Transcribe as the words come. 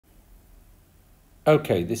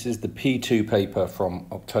Okay, this is the P2 paper from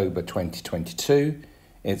October 2022.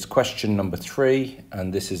 It's question number 3,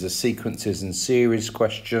 and this is a sequences and series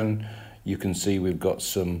question. You can see we've got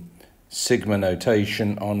some sigma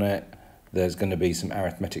notation on it. There's going to be some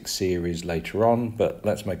arithmetic series later on, but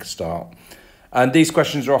let's make a start. And these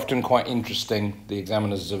questions are often quite interesting. The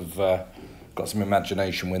examiners have got some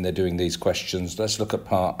imagination when they're doing these questions. Let's look at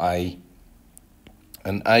part A.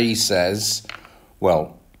 And A says,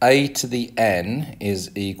 well, a to the n is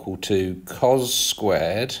equal to cos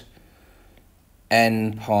squared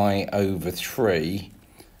n pi over 3,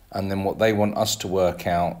 and then what they want us to work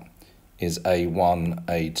out is a1,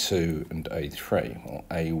 a2 and a3. Well,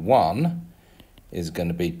 a1 is going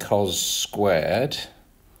to be cos squared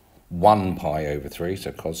 1 pi over 3,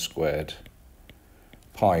 so cos squared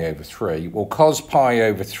pi over 3. Well, cos pi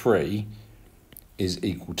over 3 is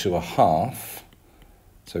equal to 1/2.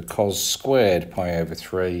 So cos squared pi over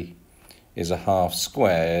 3 is 1/2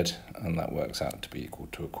 squared, and that works out to be equal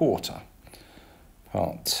to 1/4.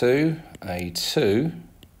 Part 2, a2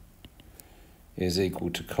 is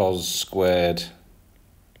equal to cos squared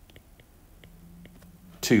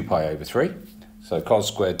 2 pi over 3. So cos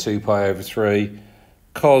squared 2 pi over 3,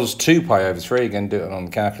 cos 2 pi over 3, again do it on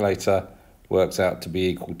the calculator, works out to be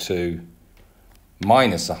equal to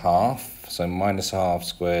 -1/2. So -1/2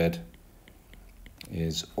 squared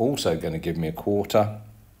is also going to give me 1/4.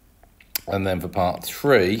 And then for part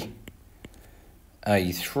 3,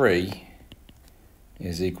 a3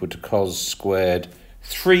 is equal to cos squared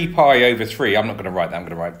 3 pi over 3. I'm not going to write that, I'm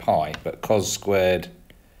going to write pi, but cos squared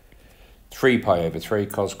 3 pi over 3,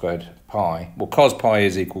 cos squared pi. Well, cos pi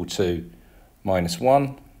is equal to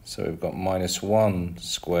 -1, so we've got -1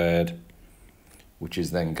 squared, which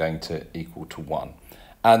is then going to equal to 1.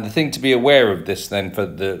 And the thing to be aware of this then for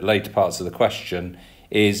the later parts of the question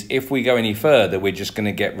is if we go any further, we're just going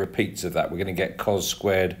to get repeats of that. We're going to get cos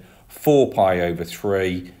squared 4 pi over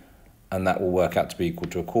 3, and that will work out to be equal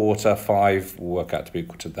to 1/4. 5 will work out to be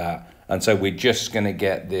equal to that. And so we're just going to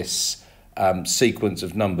get this sequence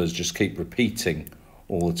of numbers just keep repeating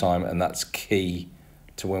all the time, and that's key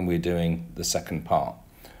to when we're doing the second part.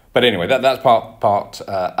 But anyway, that's part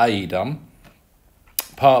A done.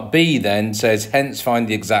 Part B then says, hence find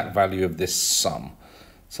the exact value of this sum.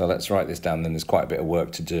 So let's write this down, then there's quite a bit of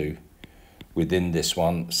work to do within this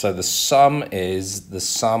one. So the sum is the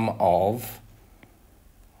sum of,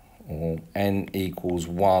 or n equals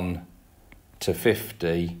 1 to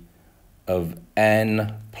 50, of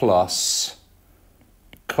n plus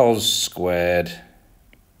cos squared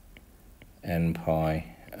n pi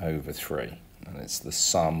over 3. And it's the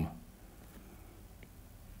sum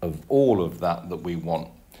of all of that we want.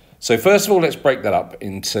 So first of all, let's break that up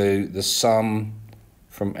into the sum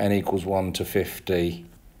from n equals 1 to 50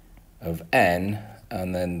 of n,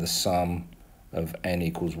 and then the sum of n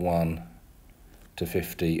equals 1 to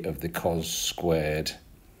 50 of the cos squared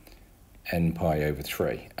n pi over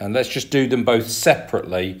 3. And let's just do them both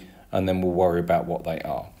separately, and then we'll worry about what they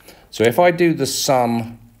are. So if I do the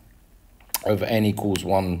sum of n equals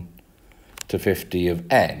 1 to 50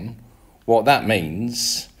 of n, what that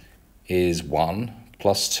means is 1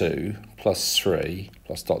 plus 2 plus 3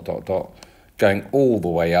 plus ... going all the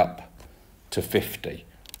way up to 50.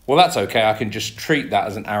 Well, that's okay. I can just treat that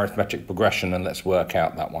as an arithmetic progression, and let's work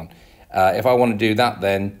out that one. If I want to do that,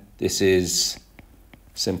 then this is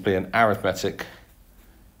simply an arithmetic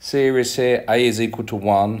series here. A is equal to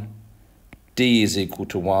 1, D is equal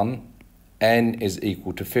to 1, N is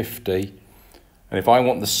equal to 50. And if I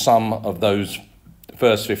want the sum of those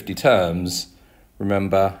first 50 terms,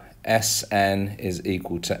 remember, Sn is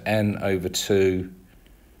equal to n over 2,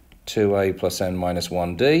 2a plus n minus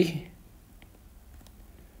 1d.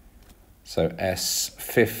 So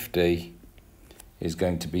S50 is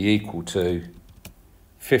going to be equal to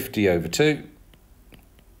 50 over 2.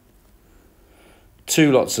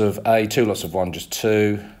 2 lots of a, 2 lots of 1, just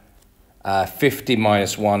 2. 50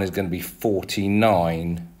 minus 1 is going to be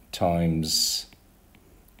 49 times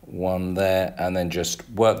 1 there, and then just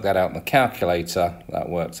work that out in the calculator. That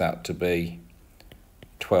works out to be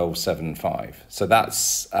 1275. So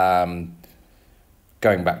that's going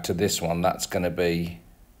back to this one, that's going to be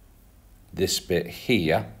this bit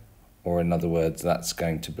here, or in other words, that's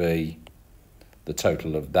going to be the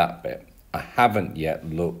total of that bit. I haven't yet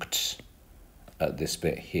looked at this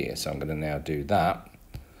bit here, so I'm going to now do that.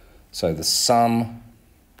 So the sum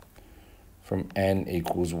from n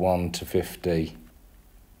equals 1 to 50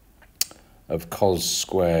 of cos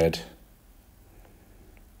squared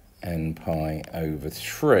n pi over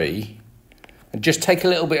 3. And just take a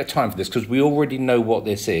little bit of time for this, because we already know what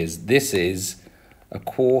this is. This is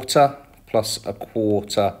 1/4 plus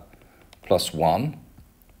 1/4 plus 1.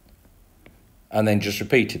 And then just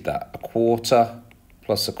repeated that. A quarter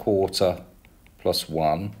plus a quarter plus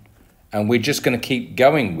 1. And we're just going to keep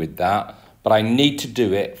going with that. But I need to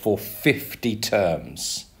do it for 50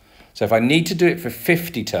 terms. So if I need to do it for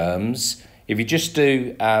 50 terms, if you just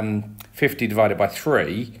do 50 divided by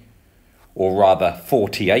 3, or rather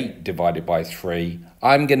 48 divided by 3,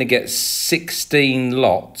 I'm going to get 16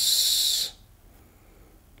 lots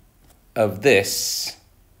of this,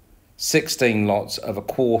 16 lots of a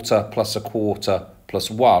quarter plus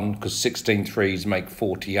 1, because 16 threes make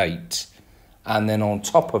 48. And then on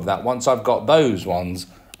top of that, once I've got those ones,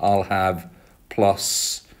 I'll have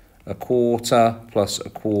plus a quarter plus a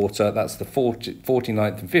quarter. That's the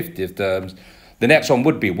 49th and 50th terms. The next one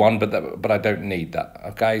would be 1, but I don't need that.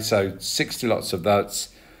 Okay, so 60 lots of those.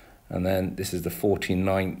 And then this is the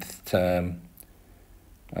 49th term.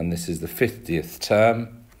 And this is the 50th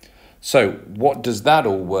term. So what does that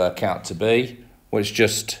all work out to be? Well, it's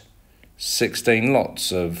just 16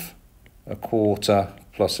 lots of a quarter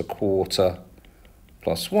plus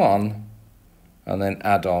 1. And then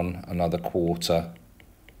add on another quarter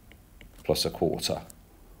plus a quarter.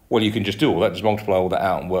 Well, you can just do all that, just multiply all that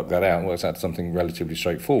out and work that out. It works out to something relatively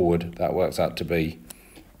straightforward. That works out to be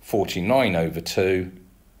 49 over 2.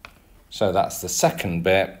 So that's the second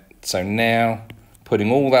bit. So now,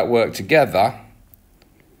 putting all that work together,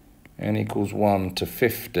 n equals 1 to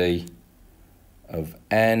 50 of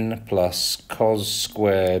n plus cos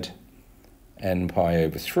squared n pi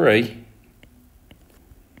over 3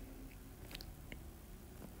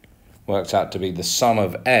 works out to be the sum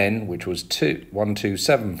of n, which was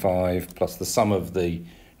 1275, plus the sum of the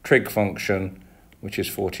trig function, which is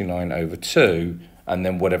 49 over 2, and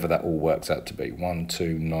then whatever that all works out to be,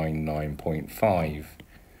 1299.5.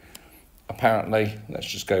 Apparently, let's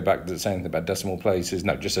just go back to saying about decimal places.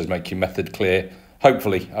 No, it just says make your method clear.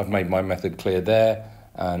 Hopefully, I've made my method clear there,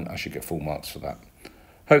 and I should get full marks for that.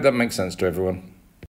 Hope that makes sense to everyone.